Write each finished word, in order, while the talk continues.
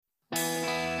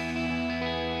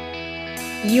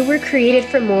You were created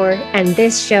for more, and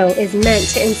this show is meant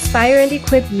to inspire and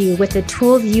equip you with the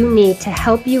tools you need to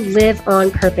help you live on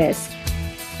purpose.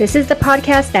 This is the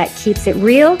podcast that keeps it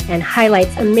real and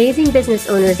highlights amazing business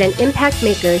owners and impact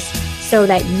makers so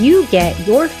that you get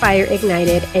your fire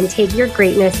ignited and take your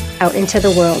greatness out into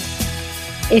the world.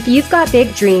 If you've got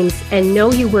big dreams and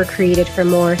know you were created for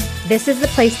more, this is the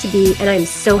place to be, and I'm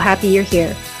so happy you're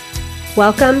here.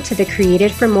 Welcome to the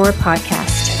Created for More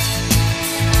podcast.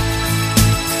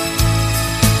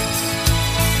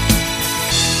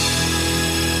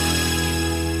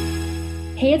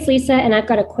 Hey, it's Lisa, and I've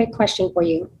got a quick question for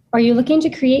you. Are you looking to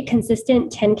create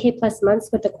consistent 10K plus months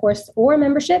with a course or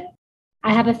membership?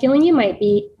 I have a feeling you might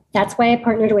be. That's why I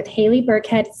partnered with Haley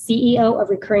Burkhead, CEO of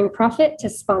Recurring Profit, to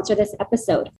sponsor this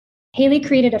episode. Haley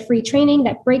created a free training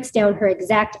that breaks down her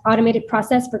exact automated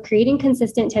process for creating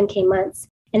consistent 10K months.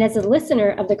 And as a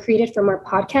listener of the Created for More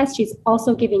podcast, she's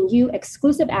also giving you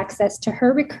exclusive access to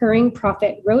her Recurring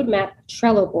Profit Roadmap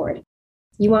Trello board.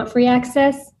 You want free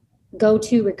access? Go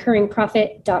to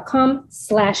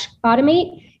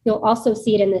recurringprofit.com/automate. You'll also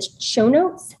see it in the show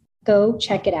notes. Go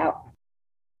check it out.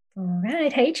 All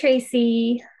right. Hey,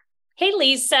 Tracy. Hey,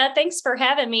 Lisa. Thanks for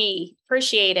having me.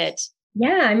 Appreciate it.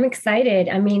 Yeah, I'm excited.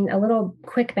 A little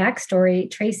quick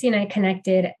backstory. Tracy and I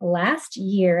connected last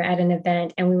year at an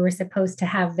event, and we were supposed to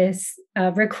have this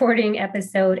recording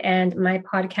episode, and my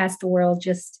podcast world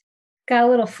just got a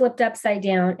little flipped upside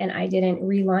down, and I didn't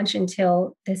relaunch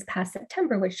until this past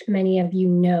September, which many of you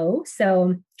know.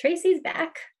 So Tracy's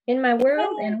back in my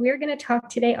world, and we're going to talk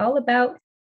today all about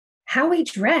how we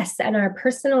dress and our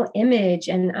personal image.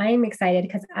 And I'm excited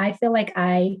because I feel like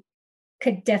I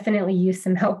could definitely use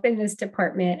some help in this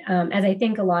department, as I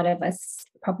think a lot of us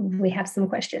probably have some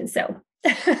questions. So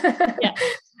yeah.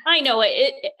 I know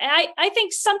it. I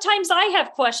think sometimes I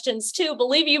have questions too,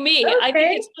 believe you me. Okay. I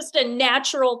think it's just a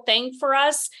natural thing for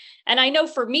us. And I know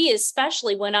for me,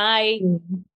 especially when I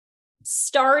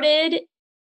started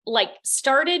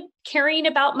caring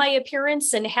about my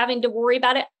appearance and having to worry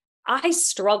about it, I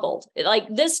struggled. Like,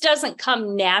 this doesn't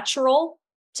come natural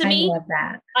to me. I love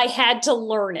that. I had to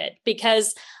learn it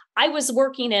because I was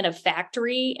working in a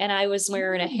factory and I was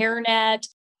wearing a hairnet,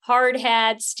 hard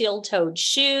hat, steel-toed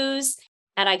shoes.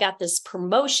 And I got this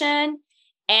promotion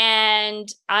and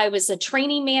I was a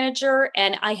training manager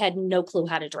and I had no clue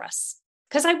how to dress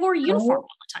because I wore a uniform all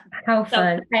the time. How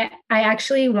fun. I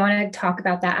actually want to talk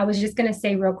about that. I was just going to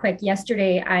say real quick,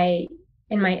 yesterday,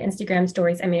 in my Instagram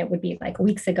stories, it would be like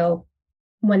weeks ago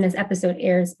when this episode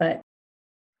airs, but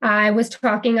I was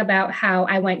talking about how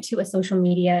I went to a social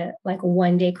media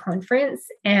one-day conference,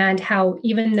 and how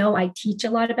even though I teach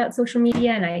a lot about social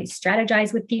media and I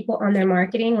strategize with people on their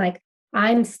marketing,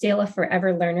 I'm still a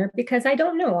forever learner because I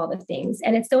don't know all the things.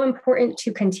 And it's so important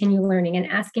to continue learning and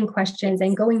asking questions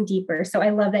and going deeper. So I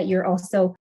love that you're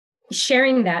also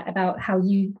sharing that about how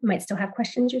you might still have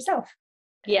questions yourself.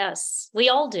 Yes, we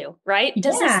all do, right?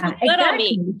 Does yeah, this look good on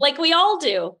me? Like we all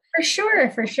do. For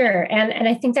sure. And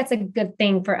I think that's a good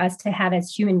thing for us to have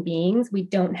as human beings. We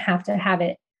don't have to have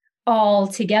it all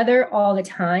together all the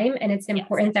time. And it's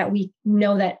important that we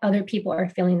know that other people are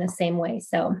feeling the same way.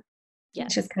 So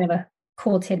it's just kind of a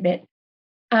cool tidbit.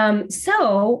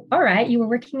 So, all right, you were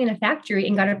working in a factory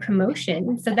and got a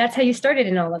promotion. So that's how you started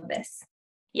in all of this.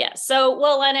 Yeah.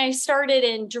 And I started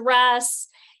in dress,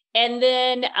 and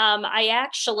then I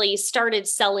actually started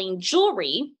selling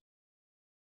jewelry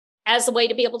as a way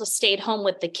to be able to stay at home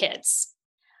with the kids,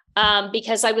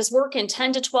 because I was working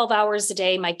 10 to 12 hours a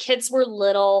day. My kids were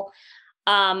little.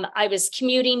 I was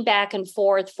commuting back and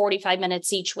forth 45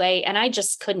 minutes each way, and I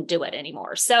just couldn't do it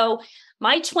anymore. So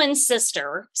my twin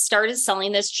sister started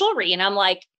selling this jewelry, and I'm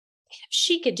like, if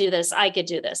she could do this, I could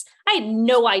do this. I had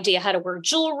no idea how to wear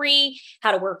jewelry,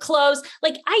 how to wear clothes.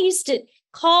 I used to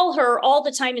call her all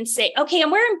the time and say, okay, I'm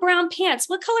wearing brown pants.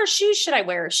 What color shoes should I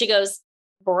wear? She goes,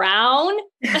 brown.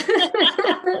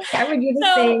 I would do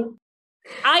the same.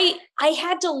 I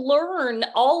had to learn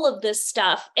all of this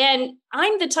stuff. And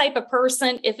I'm the type of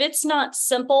person, if it's not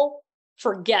simple,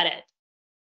 forget it.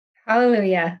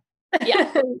 Hallelujah.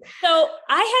 Yeah. So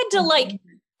I had to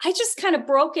I just kind of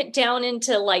broke it down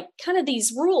into kind of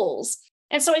these rules.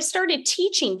 And so I started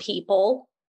teaching people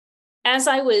as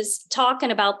I was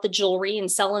talking about the jewelry and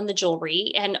selling the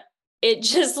jewelry. And it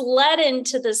just led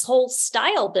into this whole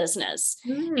style business,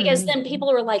 because then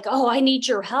people were like, oh, I need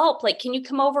your help. Can you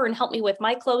come over and help me with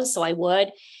my clothes? So I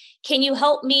would. Can you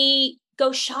help me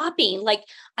go shopping?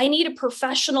 I need a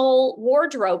professional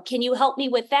wardrobe. Can you help me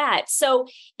with that? So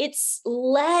it's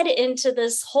led into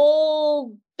this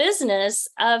whole business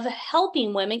of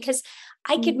helping women because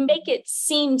I could make it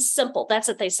seem simple. That's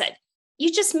what they said.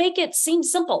 you just make it seem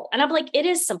simple. And I'm like, it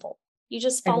is simple. You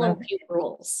just I follow love a few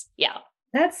rules. Yeah.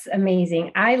 That's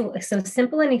amazing. So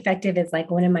simple and effective is like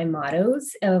one of my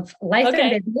mottos of life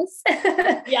Okay. and business.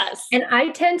 Yes. And I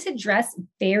tend to dress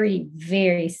very,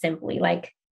 very simply,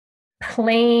 like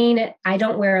plain. I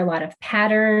don't wear a lot of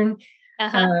pattern.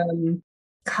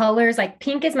 Colors, like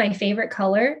pink is my favorite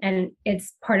color and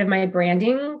it's part of my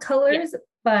branding colors,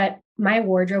 but my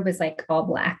wardrobe is like all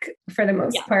black for the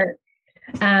most part.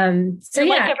 So you're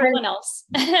yeah, like everyone else.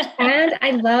 and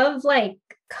I love like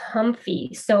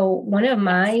comfy. So one of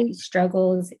my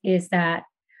struggles is that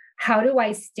how do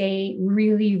I stay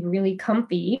really, really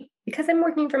comfy? Because I'm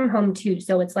working from home too.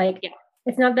 So it's like,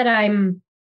 it's not that I'm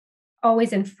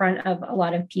always in front of a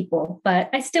lot of people, but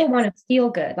I still want to feel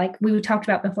good. Like we talked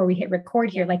about before we hit record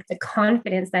here, like the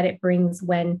confidence that it brings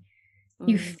when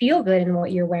you feel good in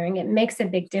what you're wearing, it makes a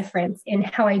big difference in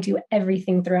how I do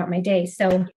everything throughout my day.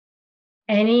 So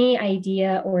any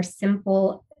idea or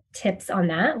simple tips on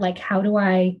that? Like, how do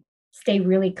I stay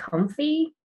really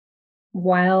comfy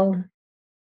while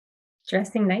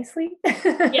dressing nicely?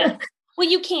 Yeah. Well,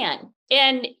 you can.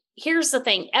 And here's the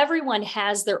thing. Everyone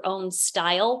has their own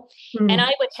style. And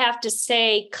I would have to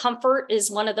say comfort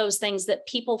is one of those things that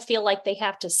people feel like they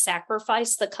have to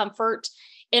sacrifice the comfort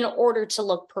in order to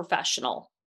look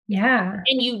professional. Yeah.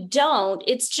 And you don't.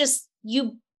 It's just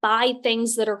you buy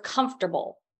things that are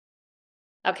comfortable.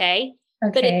 Okay.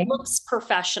 But it looks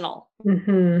professional.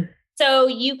 So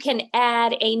you can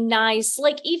add a nice,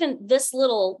 like even this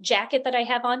little jacket that I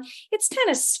have on, it's kind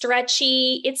of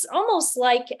stretchy. It's almost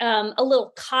like a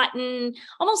little cotton,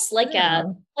 almost like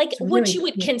what you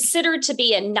would consider to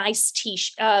be a nice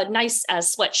nice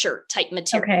sweatshirt type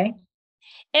material. Okay.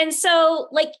 And so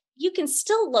like you can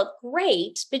still look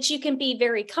great, but you can be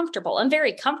very comfortable. I'm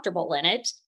very comfortable in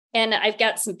it. And I've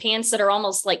got some pants that are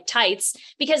almost like tights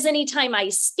because anytime I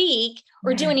speak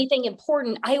or do anything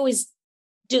important, I always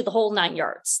do the whole 9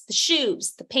 yards, the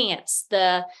shoes, the pants,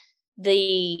 the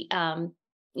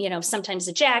sometimes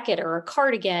a jacket or a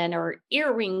cardigan or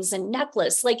earrings and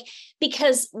necklace, like,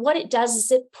 because what it does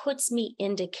is it puts me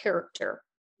into character,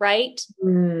 right?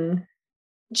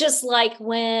 Just like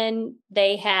when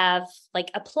they have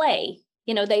like a play,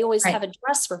 they always have a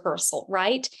dress rehearsal,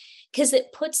 right? Because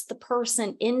it puts the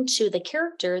person into the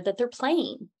character that they're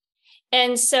playing.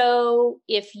 And so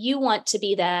if you want to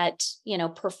be that,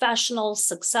 professional,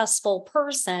 successful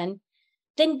person,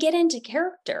 then get into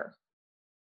character.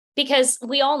 Because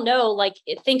we all know, like,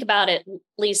 think about it,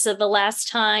 Lisa, the last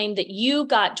time that you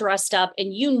got dressed up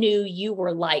and you knew you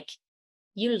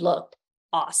looked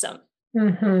awesome.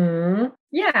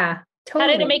 Yeah, totally. How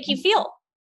did it make you feel?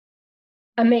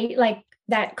 Like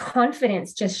that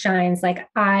confidence just shines. Like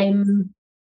I don't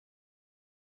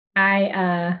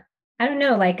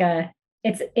know, like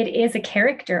it is a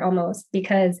character almost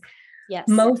because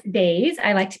most days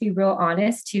I like to be real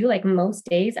honest too. Like most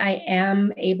days I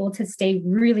am able to stay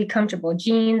really comfortable,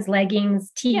 jeans,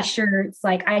 leggings, t-shirts.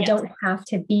 Like I don't have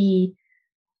to be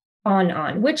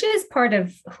on, which is part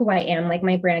of who I am, like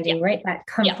my branding, right? That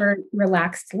comfort,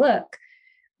 relaxed look.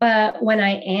 But when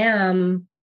I am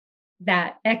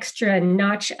that extra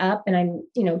notch up and I'm,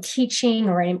 teaching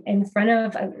or I'm in front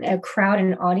of a crowd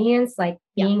and an audience, like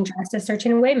being dressed a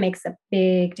certain way makes a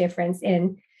big difference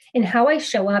in how I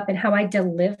show up and how I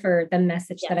deliver the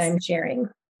message that I'm sharing.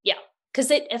 Yeah.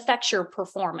 Because it affects your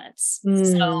performance.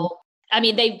 So, I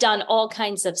mean, they've done all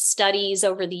kinds of studies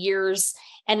over the years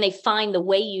and they find the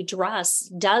way you dress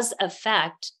does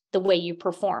affect the way you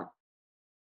perform.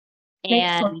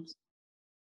 And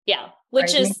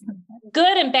which is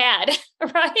good and bad,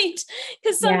 right?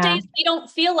 Because some days we don't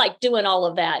feel like doing all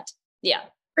of that. Yeah.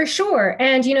 For sure.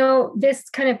 And, this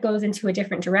kind of goes into a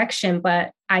different direction,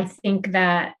 but I think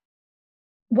that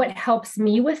what helps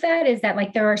me with that is that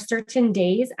like there are certain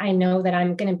days I know that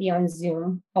I'm going to be on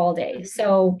Zoom all day.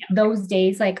 So those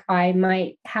days, like I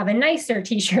might have a nicer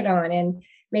t-shirt on and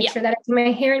make sure that I do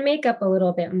my hair and makeup a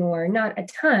little bit more, not a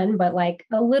ton, but like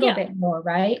a little bit more,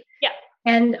 right? Yeah.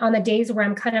 And on the days where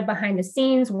I'm kind of behind the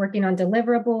scenes, working on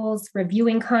deliverables,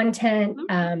 reviewing content,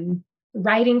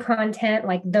 writing content,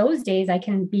 like those days I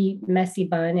can be messy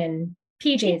bun and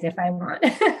PJs if I want.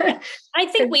 I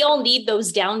think we all need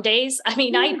those down days. I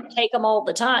mean, I take them all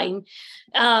the time.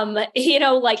 Like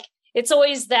it's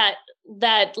always that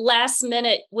last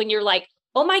minute when you're like,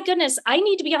 oh my goodness, I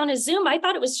need to be on a Zoom. I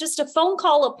thought it was just a phone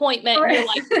call appointment. And you're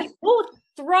like, oh,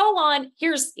 throw on,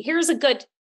 here's a good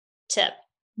tip.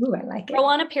 Ooh, I like it. Throw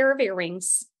on a pair of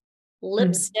earrings,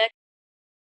 lipstick.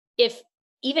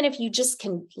 Even if you just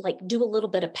can like do a little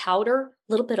bit of powder,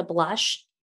 a little bit of blush,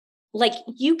 like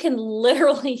you can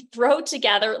literally throw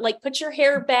together, like put your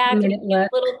hair back, and a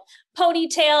little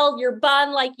ponytail, your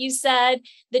bun, like you said,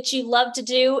 that you love to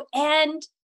do. And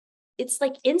it's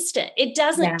like instant. It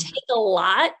doesn't take a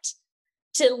lot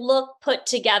to look put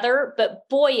together, but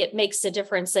boy, it makes a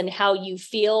difference in how you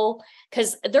feel.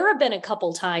 Because there have been a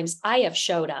couple times I have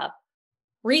showed up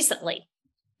recently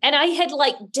and I had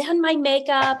like done my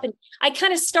makeup and I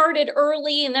kind of started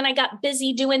early and then I got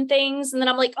busy doing things. And then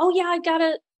I'm like, oh yeah, I've got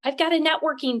a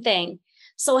networking thing.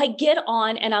 So I get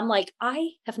on and I'm like, I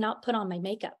have not put on my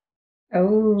makeup.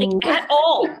 Like at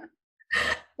all.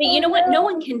 But you know what? No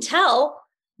one can tell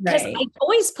because I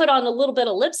always put on a little bit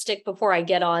of lipstick before I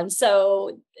get on.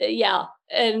 So yeah.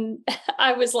 And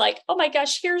I was like, oh my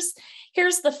gosh, here's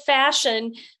the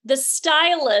fashion, the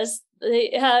stylist,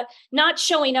 not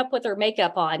showing up with her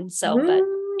makeup on. So, but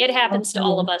it happens to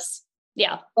all of us.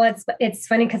 Yeah. Well, it's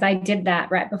funny because I did that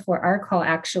right before our call,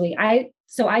 actually.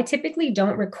 So I typically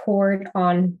don't record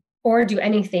on or do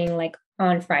anything like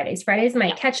on Fridays. Friday's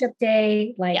my catch-up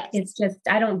day. Like it's just,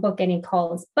 I don't book any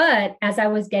calls. But as I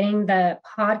was getting the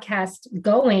podcast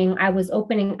going, I was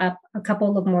opening up a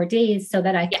couple of more days so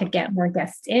that I could get more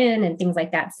guests in and things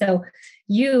like that. So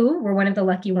you were one of the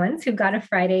lucky ones who got a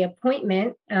Friday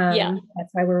appointment.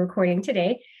 That's why we're recording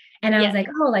today. And I was like,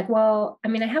 oh, like, well, I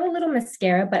mean, I have a little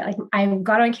mascara, but like I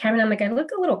got on camera and I'm like, I look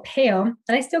a little pale and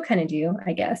I still kind of do,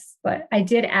 I guess, but I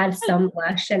did add some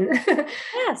blush and a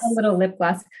little lip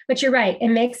gloss, but you're right. It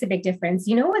makes a big difference.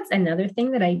 You know, what's another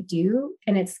thing that I do,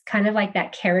 and it's kind of like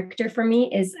that character for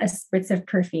me, is a spritz of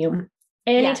perfume.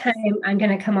 Anytime I'm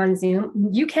going to come on Zoom,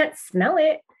 you can't smell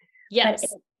it. But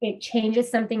it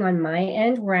changes something on my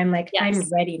end where I'm like, I'm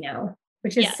ready now,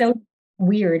 which is so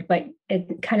weird, but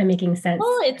it kind of making sense.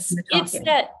 Well, it's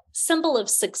that symbol of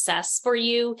success for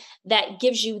you that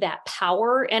gives you that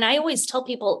power. And I always tell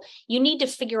people, you need to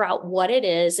figure out what it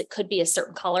is. It could be a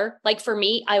certain color. Like for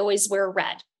me, I always wear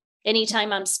red.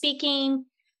 Anytime I'm speaking,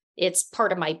 it's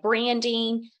part of my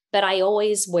branding, but I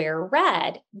always wear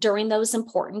red during those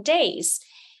important days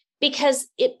because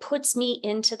it puts me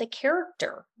into the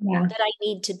character that I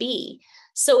need to be.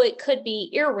 So it could be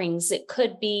earrings, it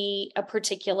could be a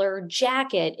particular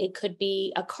jacket, it could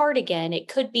be a cardigan, it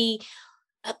could be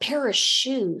a pair of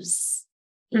shoes,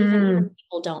 even when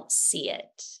people don't see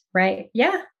it. Right.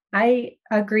 Yeah, I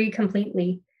agree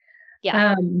completely.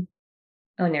 Yeah.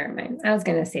 Oh, never mind. I was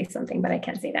going to say something, but I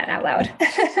can't say that out loud.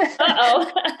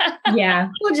 Uh-oh. Yeah.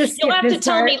 We'll just You'll have to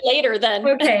tell me later then.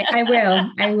 Okay, I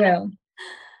will.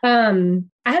 I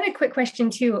had a quick question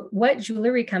too. What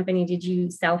jewelry company did you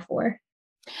sell for?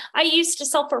 I used to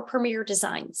sell for Premier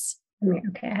Designs.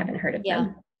 Okay, I haven't heard of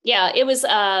them. Yeah, it was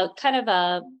kind of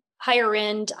a higher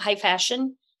end, high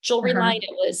fashion jewelry line.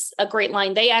 It was a great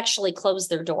line. They actually closed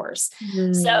their doors.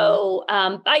 So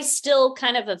I still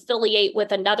kind of affiliate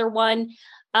with another one,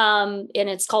 and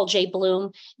it's called J.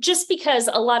 Bloom, just because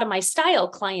a lot of my style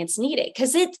clients need it,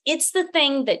 because it's the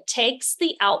thing that takes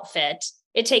the outfit.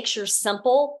 It takes your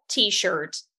simple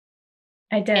t-shirt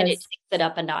and it takes it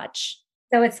up a notch.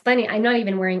 So it's funny. I'm not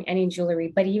even wearing any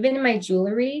jewelry, but even in my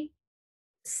jewelry,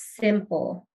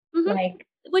 simple. Like,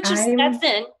 which is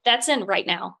that's in right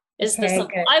now. Is the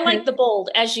simple. I like the bold,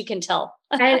 as you can tell.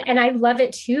 and I love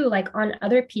it too. Like on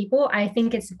other people, I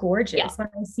think it's gorgeous. Yeah. When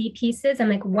I see pieces, I'm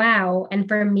like, wow. And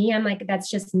for me, I'm like, that's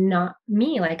just not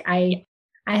me. Like I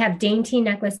have dainty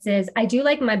necklaces. I do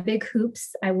like my big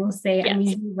hoops. I will say I'm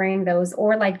usually wearing those,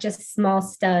 or like just small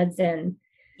studs and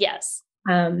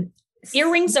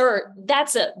earrings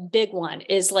that's a big one,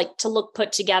 is like to look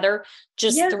put together,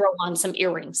 just throw on some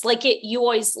earrings. Like the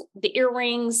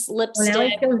earrings, lipstick. Well,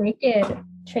 now I feel naked.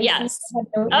 Tracy, yes.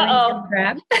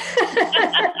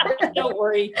 Don't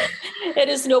worry. It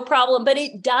is no problem, but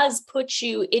it does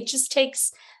it just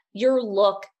takes your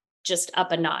look just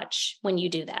up a notch when you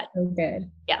do that. So good.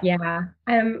 Yeah.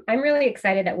 I'm really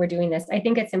excited that we're doing this. I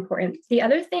think it's important. The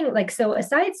other thing, like, so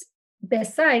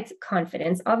besides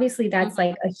confidence, obviously that's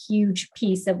like a huge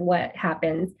piece of what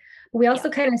happens. We also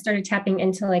kind of started tapping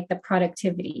into like the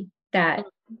productivity that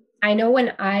I know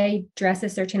when I dress a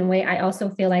certain way, I also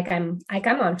feel like I'm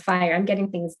on fire. I'm getting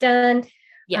things done.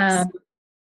 Yes.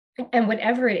 And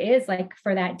whatever it is, like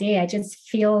for that day, I just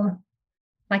feel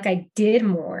like I did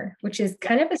more, which is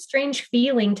kind of a strange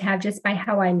feeling to have just by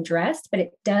how I'm dressed, but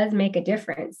it does make a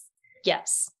difference.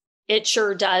 Yes. It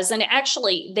sure does. And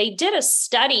actually, they did a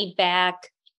study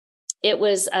back. It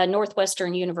was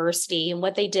Northwestern University. And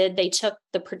what they did, they took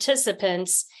the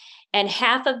participants, and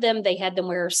half of them, they had them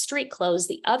wear street clothes.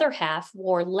 The other half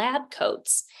wore lab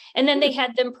coats. And then they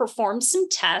had them perform some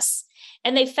tests.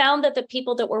 And they found that the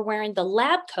people that were wearing the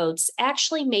lab coats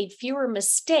actually made fewer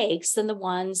mistakes than the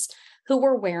ones who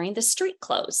were wearing the street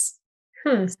clothes.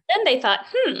 So then they thought,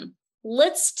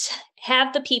 let's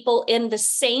have the people in the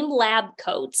same lab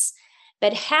coats,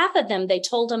 but half of them, they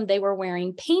told them they were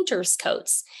wearing painter's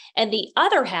coats. And the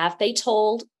other half, they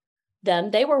told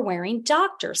them they were wearing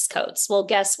doctor's coats. Well,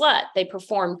 guess what? They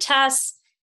performed tests.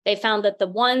 They found that the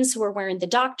ones who were wearing the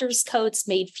doctor's coats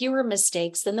made fewer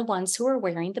mistakes than the ones who were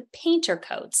wearing the painter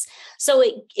coats. So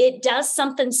it does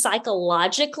something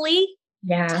psychologically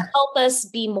to help us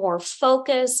be more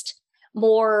focused,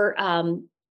 more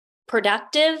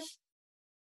productive,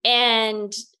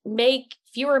 and make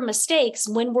fewer mistakes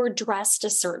when we're dressed a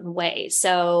certain way.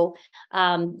 So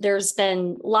there's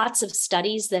been lots of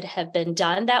studies that have been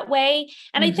done that way.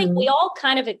 And I think we all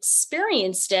kind of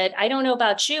experienced it. I don't know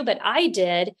about you, but I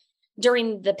did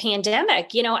during the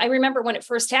pandemic. You know, I remember when it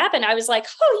first happened, I was like,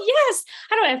 oh, yes,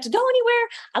 I don't have to go anywhere.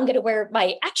 I'm going to wear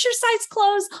my exercise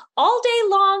clothes all day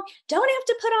long. Don't have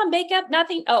to put on makeup,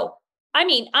 nothing. Oh, I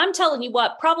mean, I'm telling you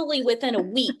what, probably within a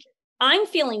week, I'm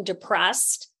feeling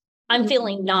depressed. I'm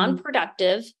feeling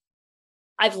non-productive.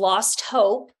 I've lost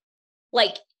hope.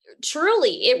 Like,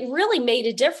 truly, it really made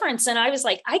a difference. And I was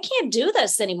like, I can't do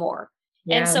this anymore.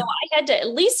 Yeah. And so I had to at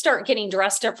least start getting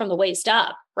dressed up from the waist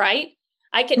up, right?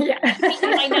 I could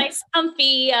my nice,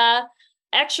 comfy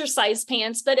exercise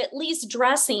pants, but at least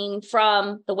dressing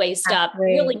from the waist up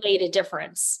really made a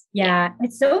difference. Yeah.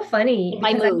 It's so funny.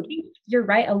 My mood. You're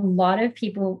right. A lot of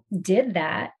people did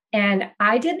that. And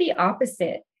I did the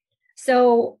opposite.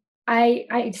 So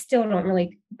I still don't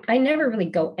really, I never really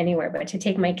go anywhere but to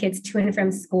take my kids to and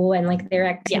from school and like their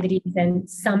activities and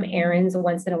some errands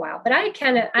once in a while. But I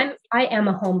am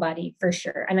a homebody for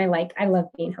sure. And I love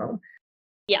being home.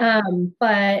 Yeah.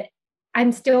 But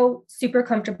I'm still super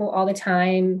comfortable all the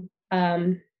time.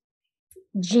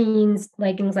 Jeans,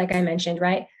 leggings, like I mentioned,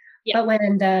 right? Yeah. But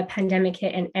when the pandemic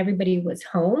hit and everybody was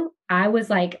home, I was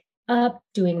like up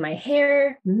doing my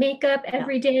hair, makeup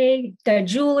every day, the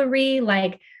jewelry,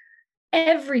 like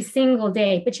every single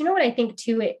day. But you know what I think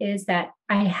too is that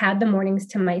I had the mornings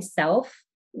to myself,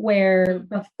 where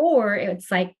before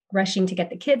it's like rushing to get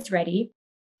the kids ready.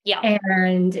 Yeah.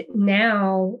 And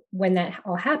now when that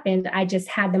all happened, I just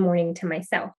had the morning to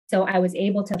myself. So I was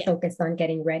able to focus on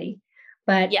getting ready.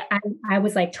 But I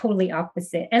was like totally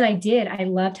opposite. And I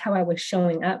loved how I was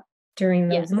showing up during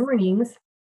those mornings.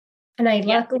 And I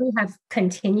luckily have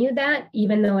continued that,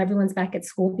 even though everyone's back at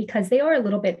school, because they are a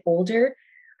little bit older.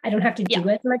 I don't have to do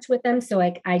as much with them. So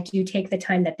like I do take the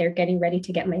time that they're getting ready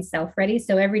to get myself ready.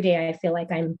 So every day I feel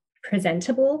like I'm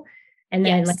presentable. And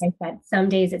then, like I said, some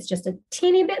days it's just a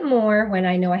teeny bit more when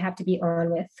I know I have to be on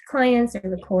with clients or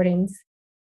recordings,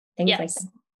 things like that.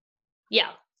 Yeah.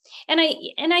 And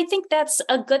I think that's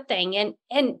a good thing.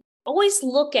 And always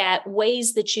look at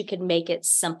ways that you can make it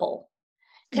simple.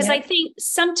 Because I think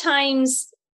sometimes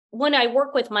when I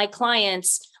work with my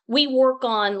clients, we work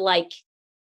on like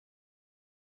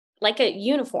a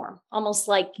uniform, almost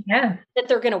like that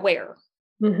they're going to wear.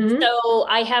 So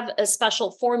I have a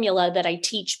special formula that I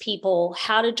teach people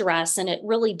how to dress, and it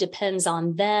really depends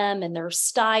on them and their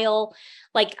style.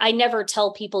 Like I never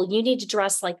tell people you need to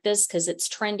dress like this because it's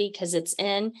trendy, because it's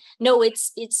in. No,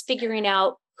 it's figuring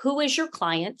out who is your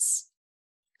clients,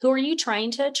 who are you trying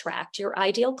to attract, your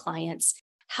ideal clients.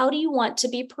 How do you want to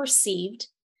be perceived?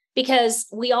 Because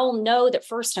we all know that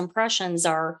first impressions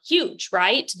are huge,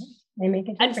 right? They make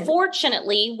a difference.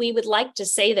 Unfortunately, we would like to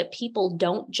say that people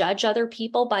don't judge other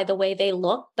people by the way they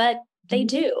look, but they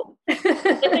do.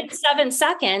 Within 7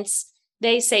 seconds,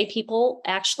 they say people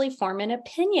actually form an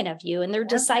opinion of you, and they're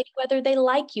deciding whether they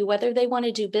like you, whether they want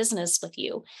to do business with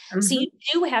you. So you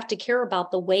do have to care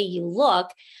about the way you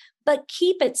look, but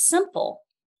keep it simple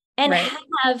and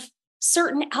have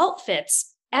certain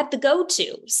outfits at the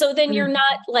go-to. So then you're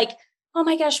not like, oh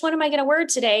my gosh, what am I going to wear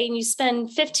today? And you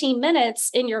spend 15 minutes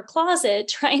in your closet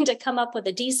trying to come up with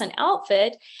a decent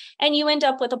outfit, and you end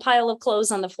up with a pile of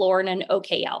clothes on the floor and an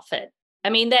okay outfit. I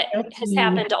mean, that has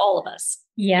happened to all of us.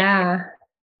 Yeah.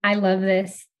 I love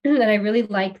this. And I really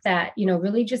like that,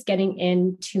 really just getting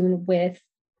in tune with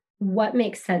what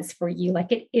makes sense for you.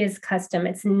 Like it is custom.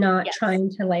 It's not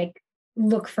trying to like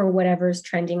look for whatever's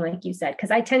trending, like you said,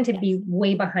 because I tend to be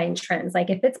way behind trends. Like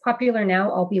if it's popular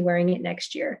now, I'll be wearing it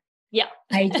next year. Yeah.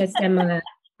 I just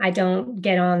I don't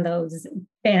get on those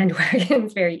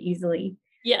bandwagons very easily.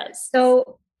 Yes.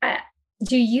 So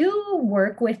do you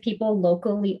work with people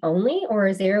locally only, or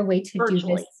is there a way to do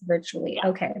this virtually? Yeah.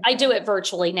 Okay. I do it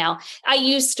virtually now. I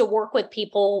used to work with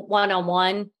people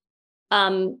one-on-one.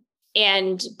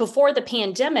 And before the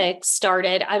pandemic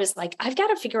started, I was like, I've got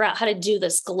to figure out how to do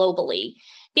this globally,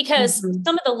 because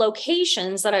some of the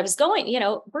locations that I was going,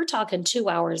 we're talking 2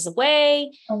 hours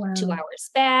away, 2 hours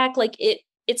back, like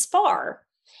it's far.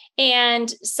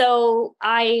 And so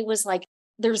I was like,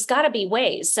 there's got to be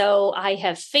ways. So I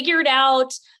have figured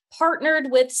out,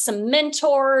 partnered with some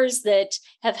mentors that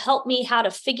have helped me how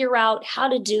to figure out how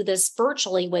to do this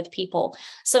virtually with people.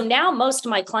 So now most of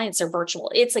my clients are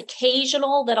virtual. It's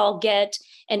occasional that I'll get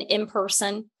an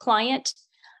in-person client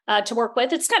to work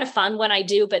with. It's kind of fun when I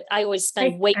do, but I always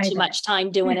spend way too much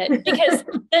time doing it because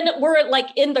then we're like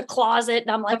in the closet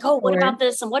and I'm like, oh, what about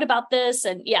this? And what about this?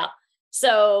 And yeah.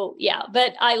 So yeah,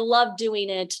 but I love doing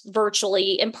it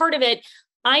virtually. And part of it,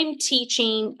 I'm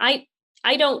teaching,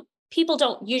 people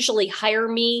don't usually hire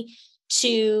me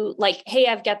to like, hey,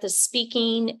 I've got this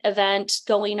speaking event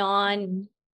going on,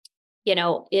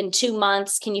 in 2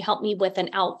 months. Can you help me with an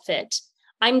outfit?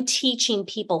 I'm teaching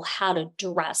people how to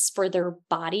dress for their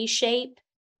body shape,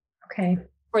 okay,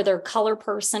 for their color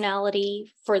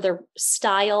personality, for their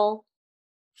style,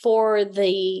 for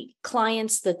the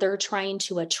clients that they're trying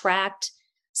to attract.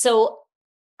 So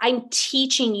I'm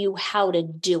teaching you how to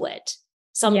do it.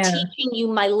 So I'm teaching you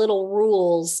my little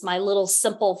rules, my little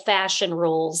simple fashion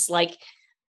rules, like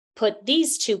put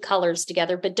these two colors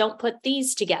together, but don't put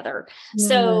these together.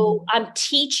 So I'm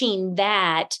teaching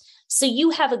that. So you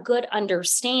have a good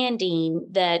understanding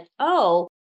that, oh,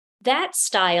 that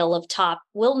style of top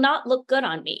will not look good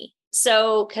on me.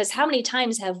 So, because how many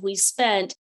times have we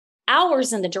spent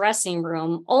hours in the dressing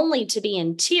room only to be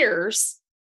in tears,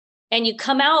 and you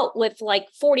come out with like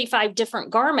 45 different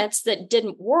garments that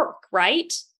didn't work,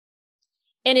 right?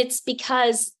 And it's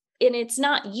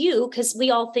not you, because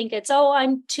we all think it's, oh,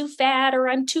 I'm too fat, or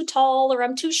I'm too tall, or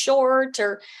I'm too short,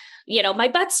 or, my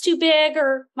butt's too big,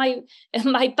 or my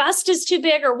bust is too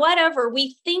big, or whatever.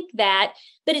 We think that,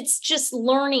 but it's just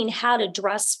learning how to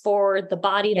dress for the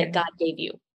body that God gave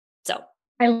you. So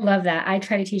I love that. I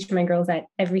try to teach my girls that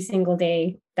every single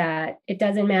day, that it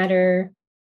doesn't matter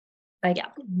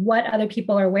what other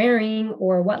people are wearing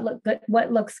or what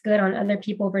looks good on other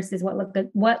people versus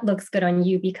what looks good on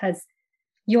you, because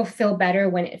you'll feel better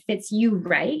when it fits you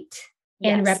right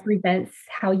and represents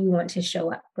how you want to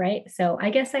show up, right? So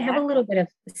I guess I have a little bit of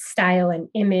style and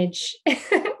image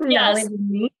knowledge in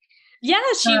me.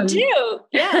 Yes, you do.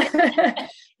 Yeah.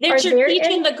 That you're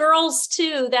teaching the girls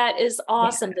too. That is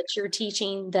awesome that you're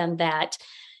teaching them that,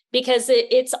 because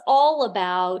it's all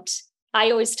about, I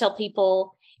always tell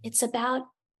people, it's about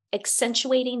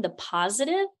accentuating the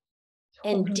positive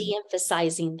and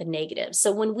de-emphasizing the negative.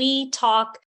 So when we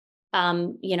talk,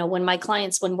 when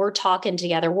we're talking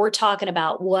together, we're talking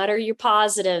about what are your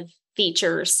positive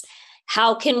features?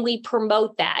 How can we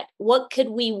promote that? What could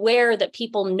we wear that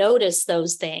people notice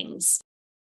those things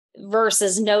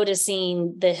versus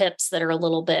noticing the hips that are a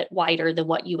little bit wider than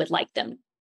what you would like them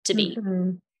to be?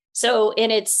 So,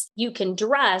 and you can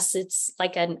dress, it's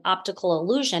like an optical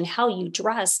illusion. How you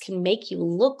dress can make you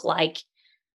look like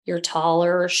you're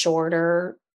taller,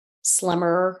 shorter,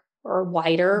 slimmer, or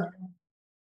wider.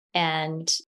 And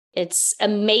it's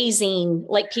amazing.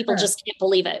 Like people just can't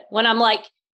believe it. When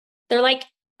they're like,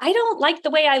 I don't like the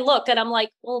way I look. And I'm like,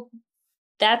 well,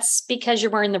 that's because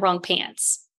you're wearing the wrong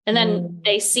pants. And then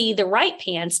they see the right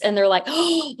pants and they're like,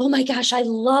 oh my gosh, I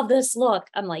love this look.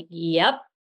 I'm like, yep.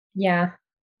 Yeah.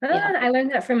 I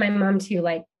learned that from my mom too.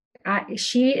 Like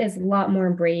she is a lot more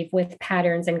brave with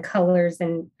patterns and colors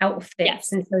and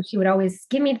outfits. And so she would always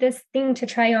give me this thing to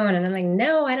try on. And I'm like,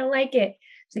 no, I don't like it.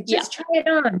 She's like, just try it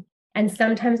on. And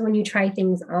sometimes when you try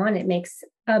things on, it makes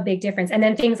a big difference. And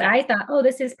then things I thought, oh,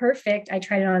 this is perfect, I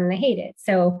tried it on and I hate it.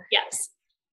 So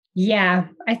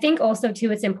I think also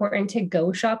too, it's important to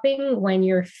go shopping when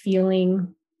you're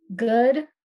feeling good.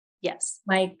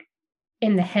 Like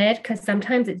in the head, because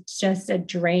sometimes it's just a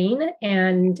drain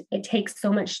and it takes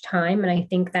so much time. And I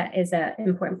think that is an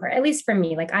important part, at least for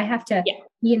me. Like I have to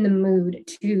be in the mood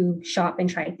to shop and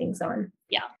try things on.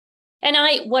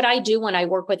 And what I do when I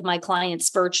work with my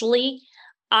clients virtually,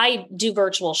 I do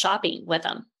virtual shopping with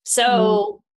them.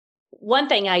 So one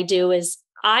thing I do is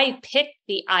I pick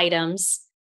the items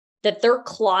that their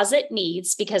closet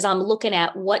needs, because I'm looking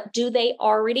at what do they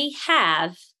already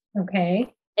have.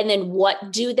 Okay. And then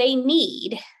what do they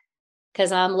need?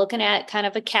 Because I'm looking at kind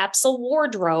of a capsule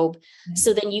wardrobe.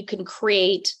 So then you can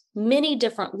create many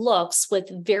different looks with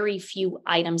very few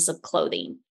items of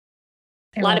clothing.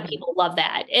 A lot of people love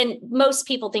that. And most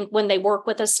people think when they work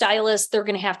with a stylist, they're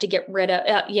going to have to get rid of,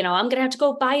 I'm going to have to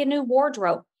go buy a new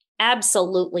wardrobe.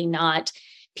 Absolutely not.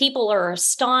 People are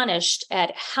astonished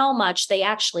at how much they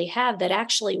actually have that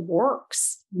actually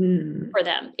works for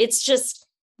them. It's just,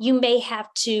 you may have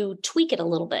to tweak it a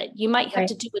little bit. You might have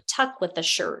to do a tuck with the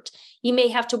shirt. You may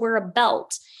have to wear a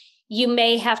belt. You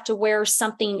may have to wear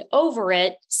something over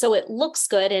it so it looks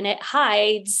good and it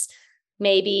hides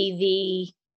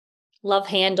maybe love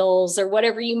handles or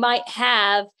whatever you might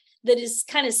have that is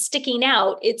kind of sticking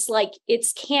out. It's like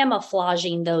it's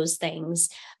camouflaging those things.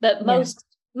 But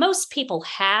most people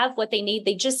have what they need.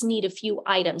 They just need a few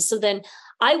items. So then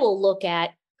I will look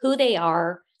at who they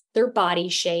are, their body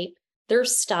shape, their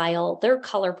style, their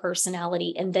color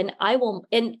personality, and then I will,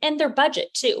 and their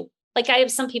budget too. Like I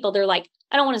have some people, they're like,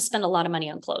 I don't want to spend a lot of money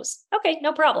on clothes. Okay,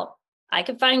 no problem. I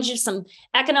can find you some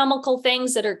economical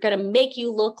things that are going to make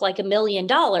you look like $1 million.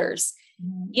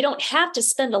 You don't have to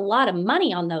spend a lot of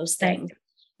money on those things,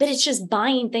 but it's just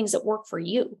buying things that work for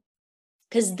you.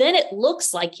 Because then it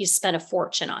looks like you spent a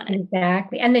fortune on it.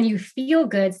 Exactly. And then you feel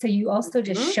good. So you also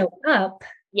just show up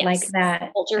like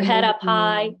that. Hold your head up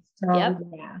high. Yeah.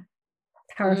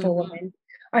 Powerful woman.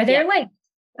 Are there like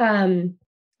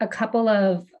a couple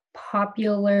of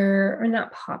popular, or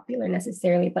not popular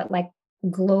necessarily, but like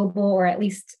global or at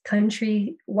least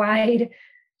countrywide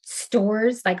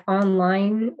stores, like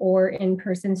online or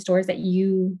in-person stores that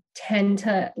you tend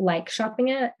to like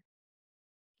shopping at?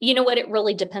 You know what? It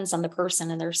really depends on the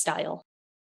person and their style.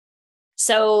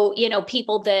 So,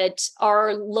 people that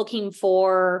are looking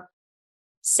for,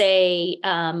 say,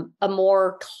 a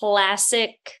more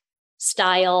classic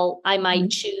style, I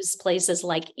might choose places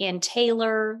like Ann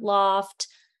Taylor Loft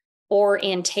or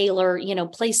Ann Taylor,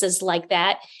 places like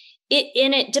that.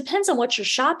 It depends on what you're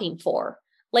shopping for.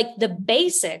 Like the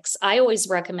basics, I always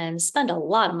recommend spend a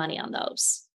lot of money on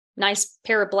those. Nice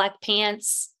pair of black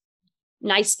pants,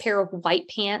 nice pair of white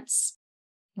pants.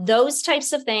 Those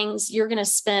types of things you're going to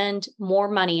spend more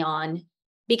money on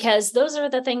because those are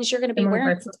the things you're going to be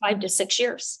wearing for 5 to 6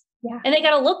 years. Yeah. And they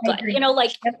got to look good. You don't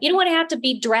want to have to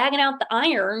be dragging out the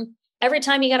iron every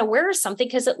time you got to wear something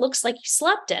because it looks like you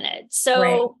slept in it.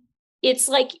 So it's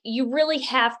like you really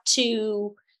have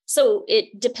to. So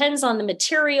it depends on the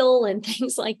material and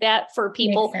things like that for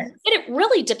people. But it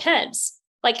really depends.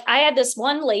 Like I had this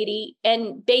one lady,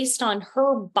 and based on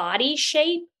her body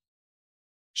shape,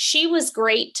 she was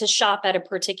great to shop at a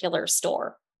particular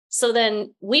store. So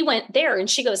then we went there and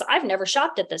she goes, I've never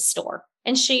shopped at this store.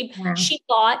 And she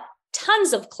bought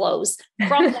tons of clothes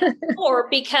from the store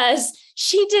because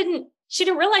she didn't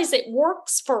realize it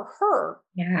works for her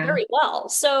very well.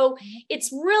 So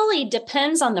it's really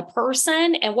depends on the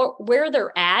person and where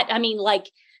they're at. I mean,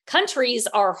 like countries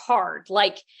are hard.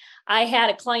 Like I had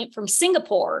a client from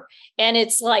Singapore, and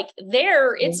it's like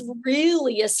it's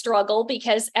really a struggle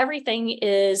because everything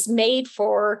is made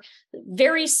for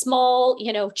very small,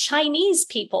 Chinese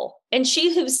people. And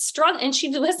she was struggling, and she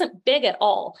wasn't big at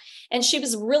all. And she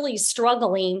was really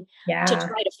struggling to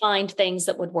try to find things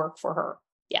that would work for her.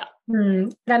 Yeah.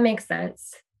 That makes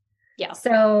sense. Yeah.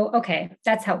 So, okay,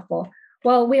 that's helpful.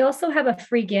 Well, we also have a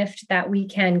free gift that we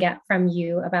can get from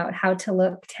you about how to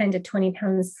look 10 to 20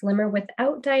 pounds slimmer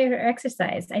without diet or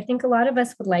exercise. I think a lot of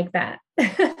us would like that.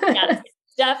 Yes,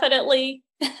 definitely.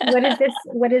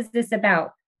 What is this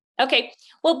about? Okay.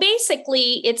 Well,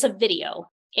 basically it's a video,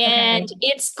 and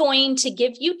it's going to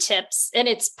give you tips, and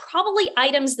it's probably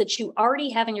items that you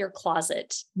already have in your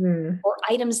closet or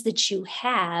items that you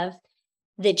have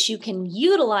that you can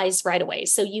utilize right away.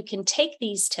 So you can take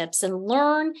these tips and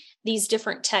learn these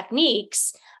different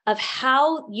techniques of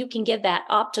how you can get that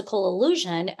optical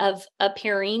illusion of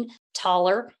appearing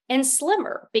taller and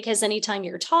slimmer, because anytime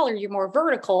you're taller, you're more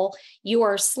vertical, you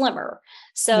are slimmer.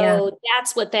 So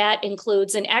that's what that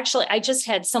includes. And actually, I just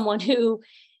had someone who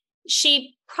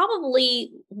she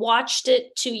probably watched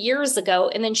it 2 years ago,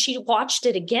 and then she watched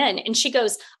it again. And she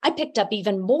goes, I picked up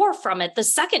even more from it the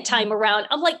second time around.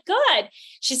 I'm like, good.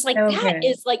 She's like, that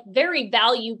is like very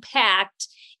value packed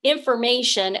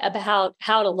information about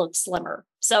how to look slimmer.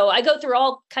 So I go through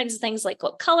all kinds of things like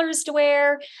what colors to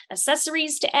wear,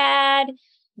 accessories to add,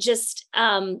 just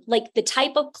like the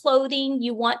type of clothing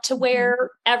you want to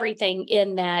wear, everything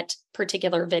in that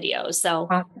particular video. So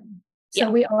awesome. So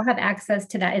we all have access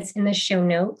to that. It's in the show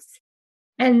notes.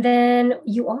 And then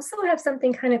you also have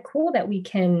something kind of cool that we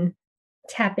can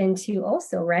tap into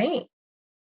also, right?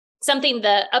 Something,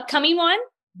 the upcoming one?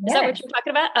 Is that what you're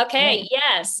talking about? Okay.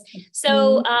 Yes.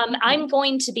 So I'm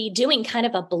going to be doing kind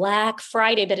of a Black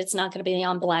Friday, but it's not going to be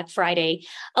on Black Friday,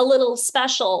 a little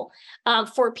special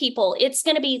for people. It's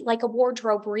going to be like a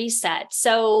wardrobe reset.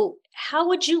 So how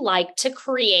would you like to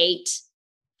create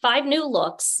 5 new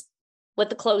looks with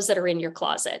the clothes that are in your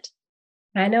closet?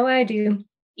 I know I do.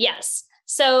 Yes.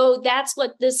 So that's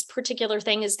what this particular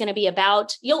thing is going to be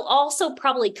about. You'll also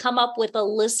probably come up with a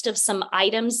list of some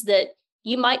items that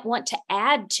you might want to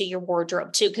add to your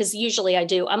wardrobe too, because usually I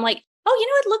do. I'm like,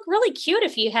 oh, it'd look really cute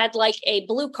if you had like a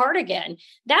blue cardigan.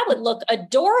 That would look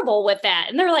adorable with that.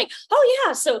 And they're like, oh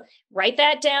yeah. So write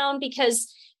that down,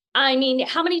 because I mean,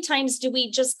 how many times do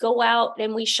we just go out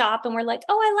and we shop and we're like,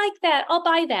 oh, I like that, I'll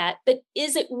buy that. But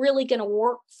is it really going to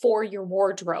work for your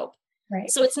wardrobe? Right.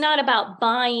 So it's not about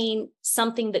buying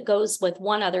something that goes with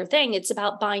one other thing. It's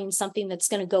about buying something that's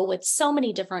going to go with so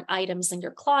many different items in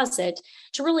your closet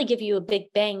to really give you a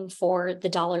big bang for the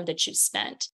dollar that you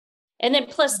spent. And then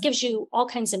plus gives you all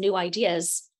kinds of new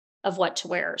ideas of what to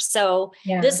wear. So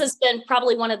this has been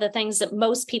probably one of the things that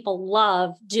most people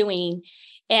love doing.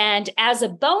 And as a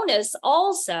bonus,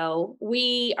 also,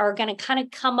 we are going to kind of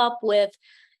come up with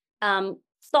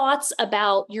thoughts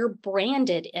about your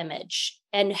branded image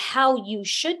and how you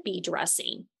should be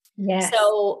dressing. Yes.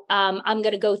 So I'm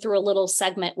going to go through a little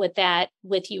segment with that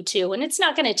with you too. And it's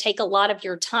not going to take a lot of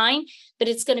your time, but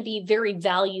it's going to be very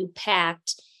value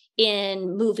packed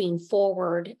in moving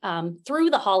forward through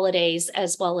the holidays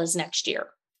as well as next year.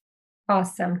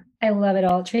 Awesome. I love it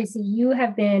all. Tracy, you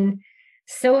have been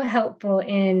so helpful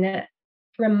in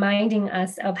reminding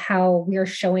us of how we're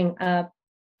showing up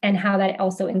and how that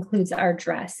also includes our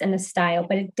dress and the style,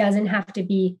 but it doesn't have to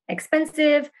be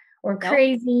expensive or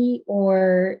crazy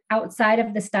or outside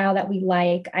of the style that we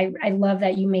like. I love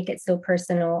that you make it so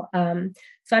personal.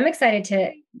 So I'm excited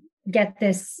to get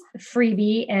this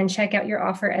freebie and check out your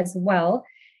offer as well.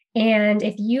 And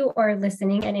if you are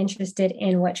listening and interested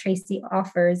in what Tracy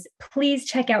offers, please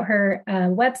check out her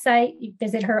website,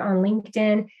 visit her on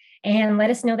LinkedIn, and let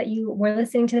us know that you were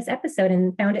listening to this episode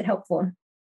and found it helpful.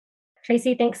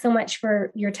 Tracy, thanks so much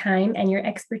for your time and your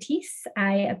expertise.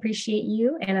 I appreciate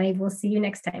you, and I will see you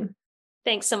next time.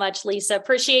 Thanks so much, Lisa.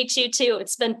 Appreciate you too.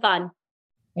 It's been fun.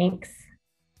 Thanks.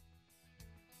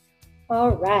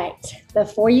 All right.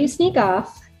 Before you sneak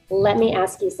off, let me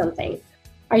ask you something.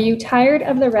 Are you tired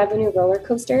of the revenue roller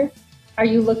coaster? Are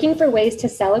you looking for ways to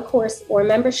sell a course or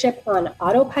membership on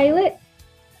autopilot?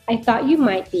 I thought you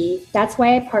might be. That's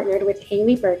why I partnered with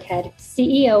Haley Burkhead,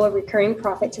 CEO of Recurring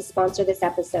Profit, to sponsor this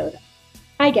episode.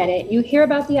 I get it. You hear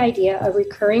about the idea of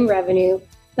recurring revenue,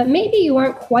 but maybe you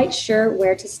aren't quite sure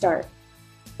where to start.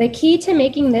 The key to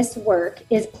making this work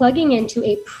is plugging into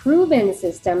a proven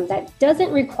system that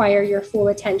doesn't require your full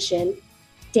attention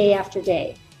day after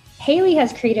day. Haley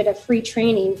has created a free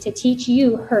training to teach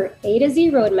you her A to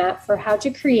Z roadmap for how to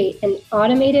create an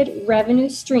automated revenue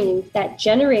stream that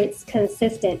generates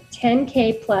consistent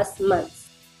 10K plus months.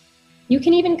 You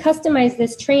can even customize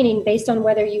this training based on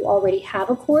whether you already have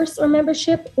a course or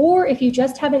membership, or if you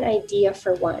just have an idea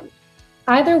for one.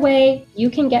 Either way, you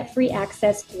can get free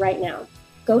access right now.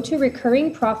 Go to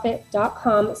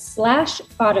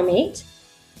recurringprofit.com/automate.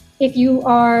 If you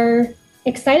are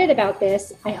excited about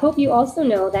this, I hope you also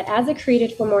know that as a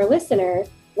Created for More listener,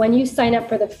 when you sign up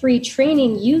for the free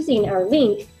training using our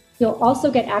link, you'll also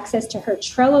get access to her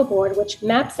Trello board, which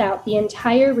maps out the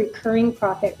entire Recurring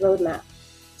Profit roadmap.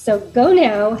 So go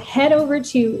now, head over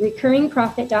to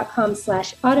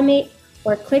recurringprofit.com/automate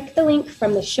or click the link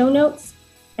from the show notes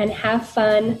and have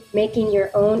fun making your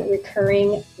own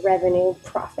recurring revenue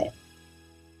profit.